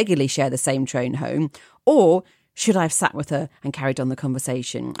will regularly share the same train home, or should I have sat with her and carried on the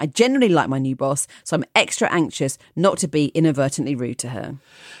conversation? I generally like my new boss, so I'm extra anxious not to be inadvertently rude to her.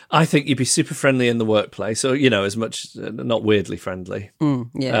 I think you'd be super friendly in the workplace, or, as much, not weirdly friendly.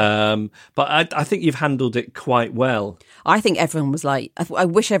 Yeah. But I think you've handled it quite well. I think everyone was like, I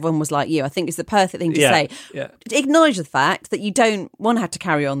wish everyone was like you. I think it's the perfect thing to say. Yeah. Acknowledge the fact that you don't want to have to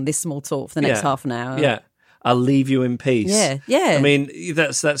carry on this small talk for the next half an hour. Yeah. I'll leave you in peace. Yeah. I mean,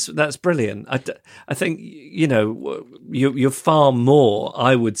 that's brilliant. I think, you're far more,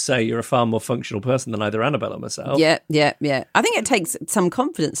 I would say, you're a far more functional person than either Annabelle or myself. Yeah. I think it takes some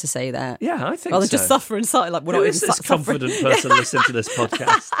confidence to say that. Yeah, I think rather so. Just suffer inside. Like, we're Who not is even this confident person listening to this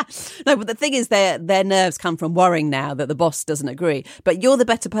podcast? No, but the thing is, their nerves come from worrying now that the boss doesn't agree. But you're the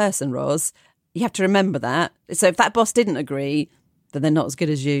better person, Roz. You have to remember that. So if that boss didn't agree, then they're not as good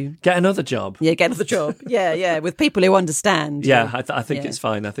as you. Get another job. Yeah, get another job. Yeah, with people who understand. Yeah, I think it's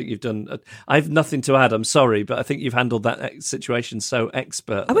fine. I think you've done... I have nothing to add, I'm sorry, but I think you've handled that situation so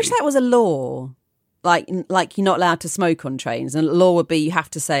expertly. I wish that was a law. like you're not allowed to smoke on trains, and the law would be you have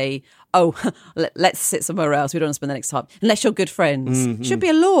to say, oh, let's sit somewhere else. We don't want to spend the next time unless you're good friends. It should be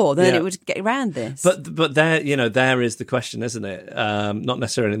a law, then it would get around this. But there is the question, isn't it? Not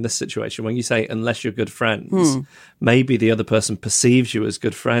necessarily in this situation. When you say unless you're good friends, maybe the other person perceives you as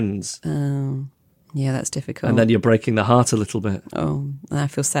good friends. Yeah, that's difficult. And then you're breaking the heart a little bit. Oh, I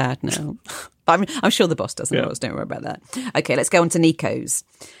feel sad now. But I'm sure the boss doesn't know us. Don't worry about that. Okay, let's go on to Nico's.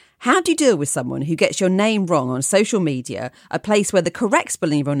 How do you deal with someone who gets your name wrong on social media, a place where the correct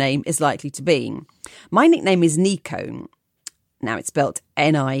spelling of your name is likely to be? My nickname is Nico. Now, it's spelt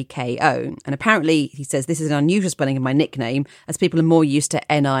Niko. And apparently, he says, this is an unusual spelling of my nickname, as people are more used to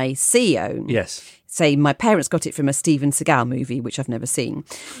Nico. Yes. Say, my parents got it from a Steven Seagal movie, which I've never seen.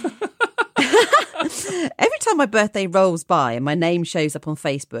 Every time my birthday rolls by and my name shows up on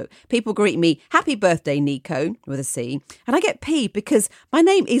Facebook, people greet me, happy birthday, Nico, with a C. And I get peeved because my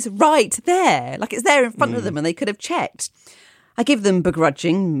name is right there. Like it's there in front of them and they could have checked. I give them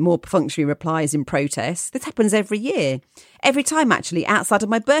begrudging, more perfunctory replies in protest. This happens every year. Every time, actually, outside of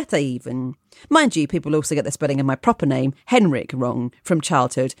my birthday even. Mind you, people also get the spelling of my proper name, Henrik, wrong from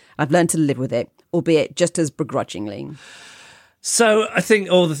childhood. I've learned to live with it, albeit just as begrudgingly. So I think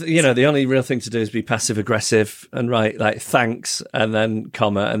the only real thing to do is be passive aggressive and write like thanks and then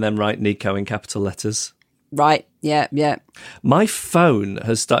comma and then write Nico in capital letters. Right. Yeah. My phone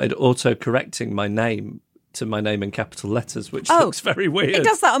has started auto-correcting my name to my name in capital letters, which looks very weird. It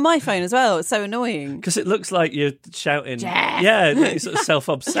does that on my phone as well. It's so annoying. Because it looks like you're shouting. Jeff. Yeah, you're sort of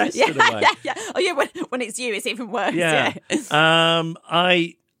self-obsessed in a way. Yeah. Oh, yeah, when it's you, it's even worse. Yeah.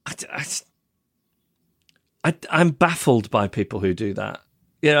 I'm baffled by people who do that.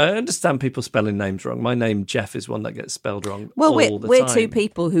 Yeah, I understand people spelling names wrong. My name, Jeff, is one that gets spelled wrong all the time. We're two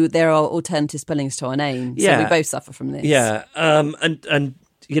people who there are alternative spellings to our name, so we both suffer from this. Yeah, and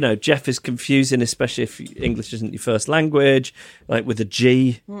Jeff is confusing, especially if English isn't your first language, like with a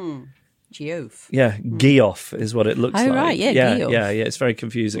G. Geoff. Yeah, Geoff is what it looks like. Oh, right, yeah, Geoff. Yeah, it's very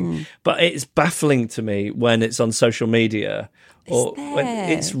confusing. But it's baffling to me when it's on social media or when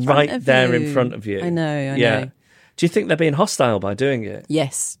it's right there in front of you. I know. Do you think they're being hostile by doing it?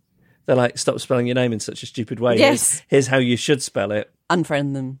 Yes. They're like, stop spelling your name in such a stupid way. Yes. Here's how you should spell it.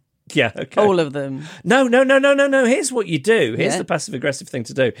 Unfriend them. Yeah, okay. All of them. No. Here's what you do. Here's the passive-aggressive thing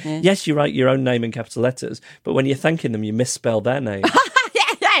to do. Yeah. Yes, you write your own name in capital letters, but when you're thanking them, you misspell their name. Yeah,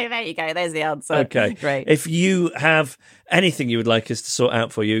 there you go. There's the answer. Okay. Great. If you have anything you would like us to sort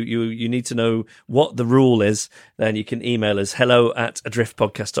out for you, you need to know what the rule is, then you can email us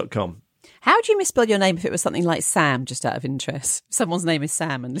hello@adriftpodcast.com. How do you misspell your name if it was something like Sam, just out of interest? If someone's name is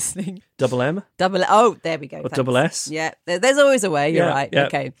Sam and listening. Double M? Oh, there we go. Or double S? Yeah, there's always a way. You're right. Yeah.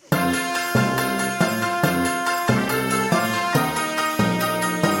 Okay.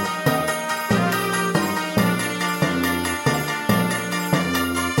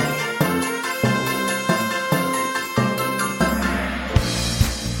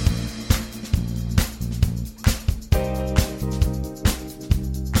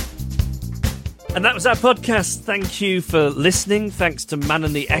 And that was our podcast. Thank you for listening. Thanks to Man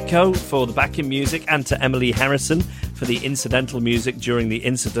and the Echo for the backing music and to Emily Harrison for the incidental music during the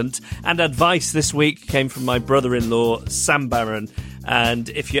incident. And advice this week came from my brother-in-law, Sam Barron. And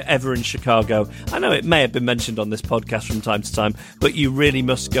if you're ever in Chicago, I know it may have been mentioned on this podcast from time to time, but you really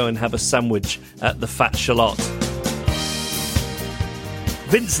must go and have a sandwich at the Fat Shallot.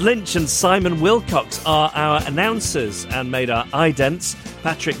 Vince Lynch and Simon Wilcox are our announcers and made our idents.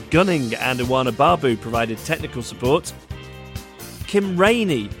 Patrick Gunning and Iwana Babu provided technical support. Kim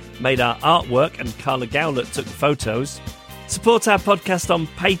Rainey made our artwork and Carla Gowlett took the photos. Support our podcast on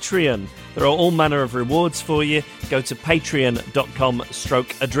Patreon. There are all manner of rewards for you. Go to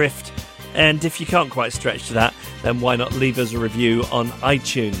patreon.com/adrift. And if you can't quite stretch to that, then why not leave us a review on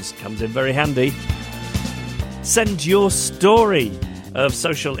iTunes? Comes in very handy. Send your story of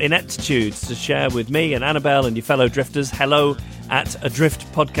social ineptitudes to share with me and Annabelle and your fellow drifters.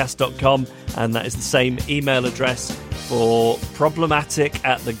 hello@adriftpodcast.com, and that is the same email address for problematic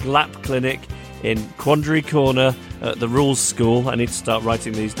at the GLAP Clinic in Quandary Corner at the Rules School. I need to start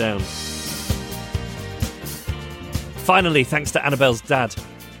writing these down. Finally, thanks to Annabelle's dad,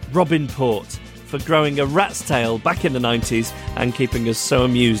 Robin Port, for growing a rat's tail back in the 90s and keeping us so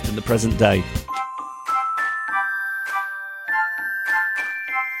amused in the present day.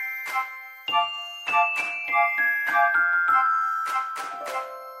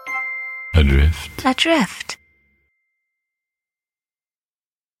 Adrift.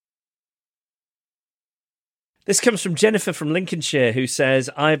 This comes from Jennifer from Lincolnshire, who says,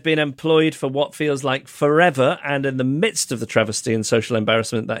 I've been employed for what feels like forever, and in the midst of the travesty and social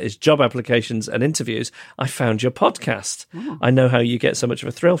embarrassment that is job applications and interviews, I found your podcast. Oh. I know how you get so much of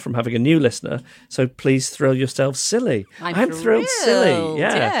a thrill from having a new listener, so please thrill yourselves silly. I'm thrilled silly.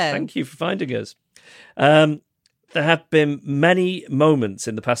 Yeah, thank you for finding us. There have been many moments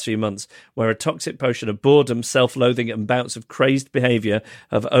in the past few months where a toxic potion of boredom, self-loathing and bouts of crazed behaviour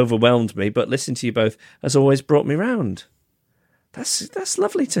have overwhelmed me, but listening to you both has always brought me round. That's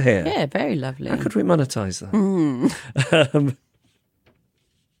lovely to hear. Yeah, very lovely. How could we monetise that?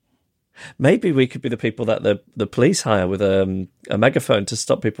 Maybe we could be the people that the police hire with a megaphone to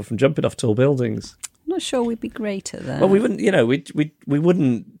stop people from jumping off tall buildings. I'm not sure we'd be great at that. Well, we wouldn't, we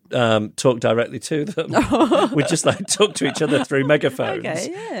wouldn't talk directly to them. We'd just talk to each other through megaphones.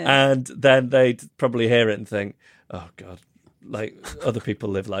 Okay, yeah. And then they'd probably hear it and think, oh, God, other people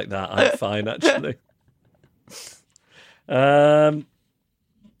live like that. I'm fine, actually.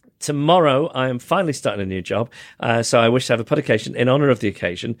 Tomorrow, I am finally starting a new job, so I wish to have a publication in honour of the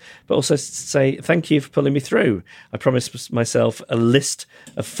occasion, but also say thank you for pulling me through. I promised myself a list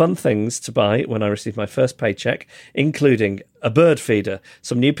of fun things to buy when I receive my first paycheck, including a bird feeder,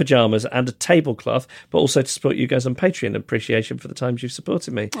 some new pyjamas and a tablecloth, but also to support you guys on Patreon. Appreciation for the times you've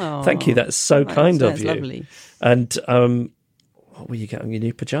supported me. Aww, thank you, that's so kind of you. Lovely. And what will you get on your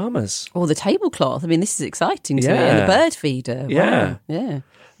new pyjamas? Oh, the tablecloth. I mean, this is exciting to me. And the bird feeder. Wow. Yeah.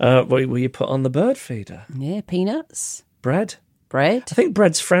 What will you put on the bird feeder? Yeah, peanuts. Bread? Bread. I think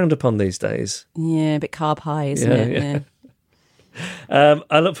bread's frowned upon these days. Yeah, a bit carb high, isn't it? Yeah.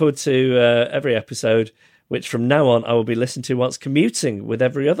 I look forward to every episode, which from now on I will be listening to whilst commuting with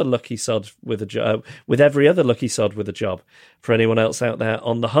every other lucky sod with a job. For anyone else out there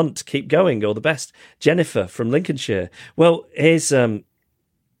on the hunt, keep going. All the best. Jennifer from Lincolnshire. Well, here's the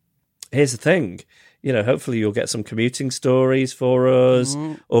thing. Hopefully you'll get some commuting stories for us,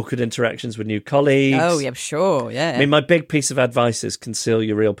 awkward interactions with new colleagues. Oh, yeah, sure, yeah. I mean, my big piece of advice is conceal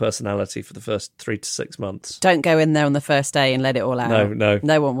your real personality for the first 3 to 6 months. Don't go in there on the first day and let it all out. No.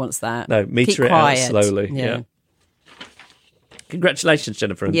 No one wants that. No, meter it out slowly. Yeah. Congratulations,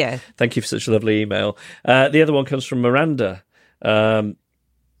 Jennifer. And thank you for such a lovely email. The other one comes from Miranda. Miranda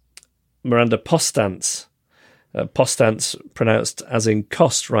Postance. Postance, pronounced as in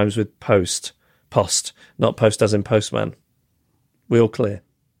cost, rhymes with post. Post, not post as in postman. We all clear.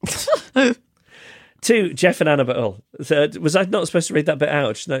 To Jeff and Annabelle. Was I not supposed to read that bit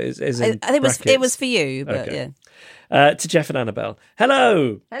out? No, it was for you, but okay. To Jeff and Annabelle.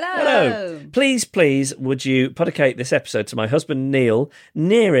 Hello. Please, would you podicate this episode to my husband Neil,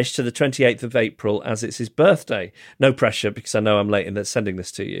 nearish to the 28th of April, as it's his birthday. No pressure, because I know I'm late in sending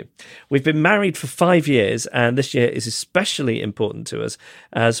this to you. We've been married for 5 years, and this year is especially important to us,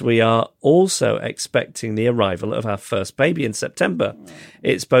 as we are also expecting the arrival of our first baby in September.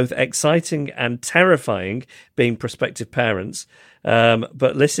 It's both exciting and terrifying being prospective parents.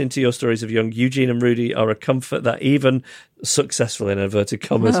 But listening to your stories of young Eugene and Rudy are a comfort that even successful, in inverted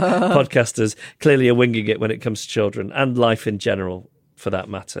commas, podcasters clearly are winging it when it comes to children and life in general, for that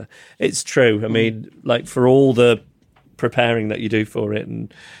matter. It's true. I mean, for all the preparing that you do for it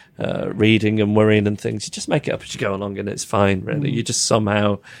and reading and worrying and things, you just make it up as you go along and it's fine, really. You just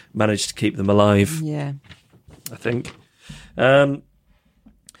somehow manage to keep them alive. Yeah. I think.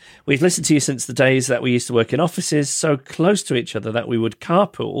 We've listened to you since the days that we used to work in offices so close to each other that we would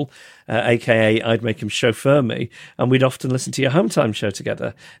carpool, a.k.a. I'd make him chauffeur me, and we'd often listen to your Home Time show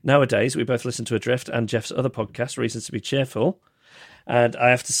together. Nowadays, we both listen to Adrift and Jeff's other podcast, Reasons to be Cheerful. And I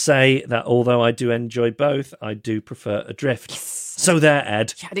have to say that although I do enjoy both, I do prefer Adrift. So there,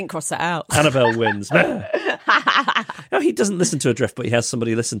 Ed. Yeah, I didn't cross that out. Annabelle wins. No, he doesn't listen to Adrift, but he has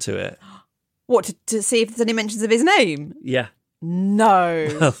somebody listen to it. What, to see if there's any mentions of his name? Yeah.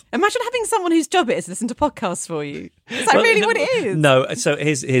 No. Imagine having someone whose job it is to listen to podcasts for you. Is that really what it is? No. So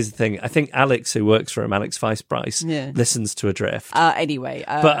here's the thing. I think Alex, who works for him, Alex Feist-Bryce, listens to Adrift. Anyway.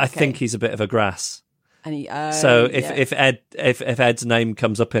 But I think he's a bit of a grass. And if Ed's name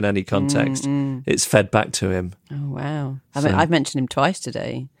comes up in any context, it's fed back to him. Oh, wow. I've mentioned him twice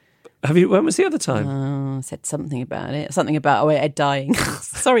today. Have you? When was the other time? I said something about it. Something about Ed dying.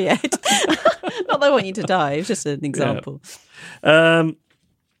 Sorry, Ed. Not that I want you to die. It's just an example. Yeah.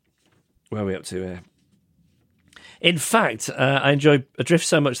 Where are we up to here? In fact, I enjoyed Adrift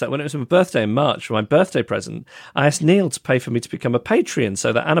so much that when it was my birthday in March, for my birthday present, I asked Neil to pay for me to become a Patreon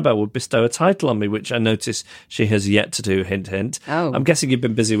so that Annabelle would bestow a title on me, which I notice she has yet to do, hint, hint. Oh. I'm guessing you've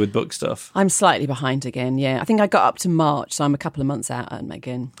been busy with book stuff. I'm slightly behind again, yeah. I think I got up to March, so I'm a couple of months out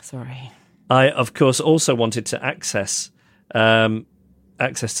again. Sorry. I, of course, also wanted to access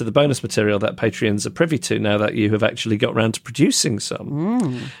access to the bonus material that Patreons are privy to now that you have actually got around to producing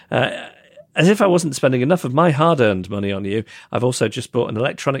some. As if I wasn't spending enough of my hard-earned money on you, I've also just bought an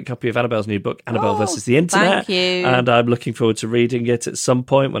electronic copy of Annabelle's new book, Annabelle versus the Internet. Thank you. And I'm looking forward to reading it at some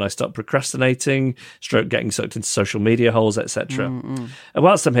point when I stop procrastinating, stroke getting sucked into social media holes, etc. And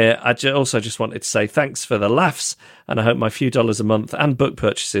whilst I'm here, I also just wanted to say thanks for the laughs, and I hope my few dollars a month and book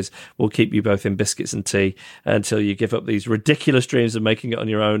purchases will keep you both in biscuits and tea until you give up these ridiculous dreams of making it on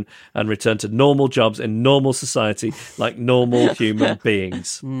your own and return to normal jobs in normal society like normal human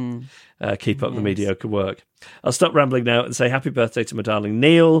beings. Keep up the mediocre work. I'll stop rambling now and say happy birthday to my darling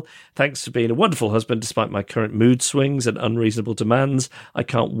Neil. Thanks for being a wonderful husband despite my current mood swings and unreasonable demands. I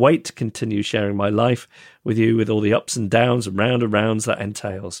can't wait to continue sharing my life with you with all the ups and downs and rounds that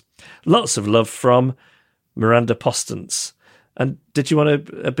entails. Lots of love from Miranda Postance. And did you want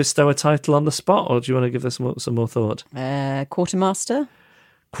to bestow a title on the spot, or do you want to give this some more thought? Quartermaster?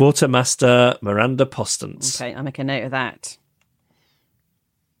 Quartermaster Miranda Postance. Okay, I'll make a note of that.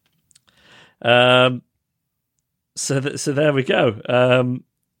 So there we go.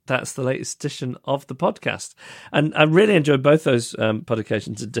 That's the latest edition of the podcast, and I really enjoyed both those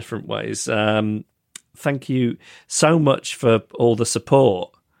publications in different ways. Thank you so much for all the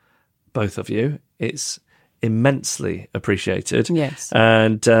support, both of you. It's immensely appreciated. Yes,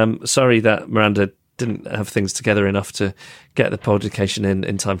 and sorry that Miranda didn't have things together enough to get the publication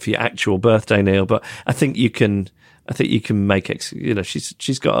in time for your actual birthday, Neil. But I think you can make it. You know,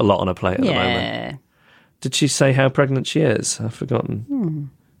 she's got a lot on her plate at the moment. Did she say how pregnant she is? I've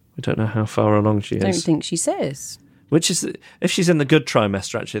forgotten. We don't know how far along she is. I don't think she says. Which is, if she's in the good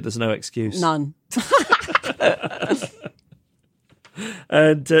trimester, actually, there's no excuse. None.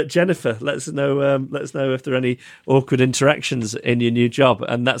 And Jennifer, let us know if there are any awkward interactions in your new job.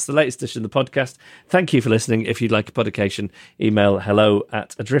 And that's the latest edition of the podcast. Thank you for listening. If you'd like a publication, email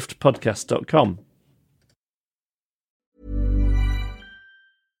hello@adriftpodcast.com.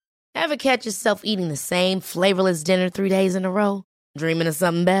 Ever catch yourself eating the same flavorless dinner 3 days in a row? Dreaming of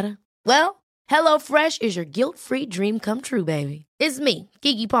something better? Well, HelloFresh is your guilt-free dream come true, baby. It's me,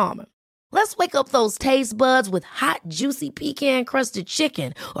 Keke Palmer. Let's wake up those taste buds with hot, juicy pecan-crusted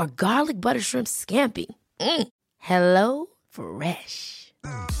chicken or garlic butter shrimp scampi. HelloFresh.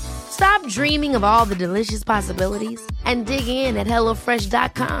 Stop dreaming of all the delicious possibilities and dig in at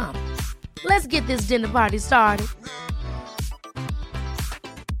HelloFresh.com. Let's get this dinner party started.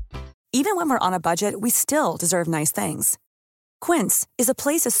 Even when we're on a budget, we still deserve nice things. Quince is a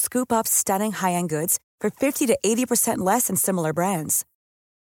place to scoop up stunning high-end goods for 50 to 80% less than similar brands.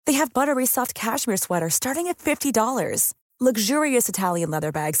 They have buttery soft cashmere sweaters starting at $50, luxurious Italian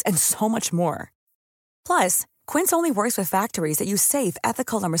leather bags, and so much more. Plus, Quince only works with factories that use safe,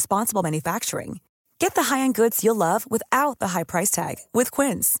 ethical, and responsible manufacturing. Get the high-end goods you'll love without the high price tag with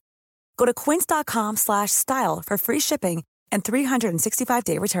Quince. Go to quince.com/style for free shipping and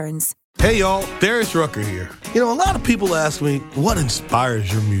 365-day returns. Hey, y'all, Darius Rucker here. You know, a lot of people ask me, what inspires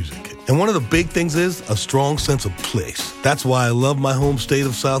your music? And one of the big things is a strong sense of place. That's why I love my home state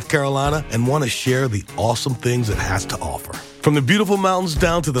of South Carolina and want to share the awesome things it has to offer. From the beautiful mountains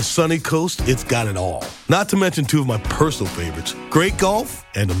down to the sunny coast, it's got it all. Not to mention two of my personal favorites, great golf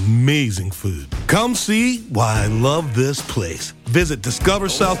and amazing food. Come see why I love this place. Visit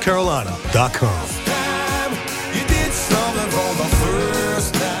discoversouthcarolina.com.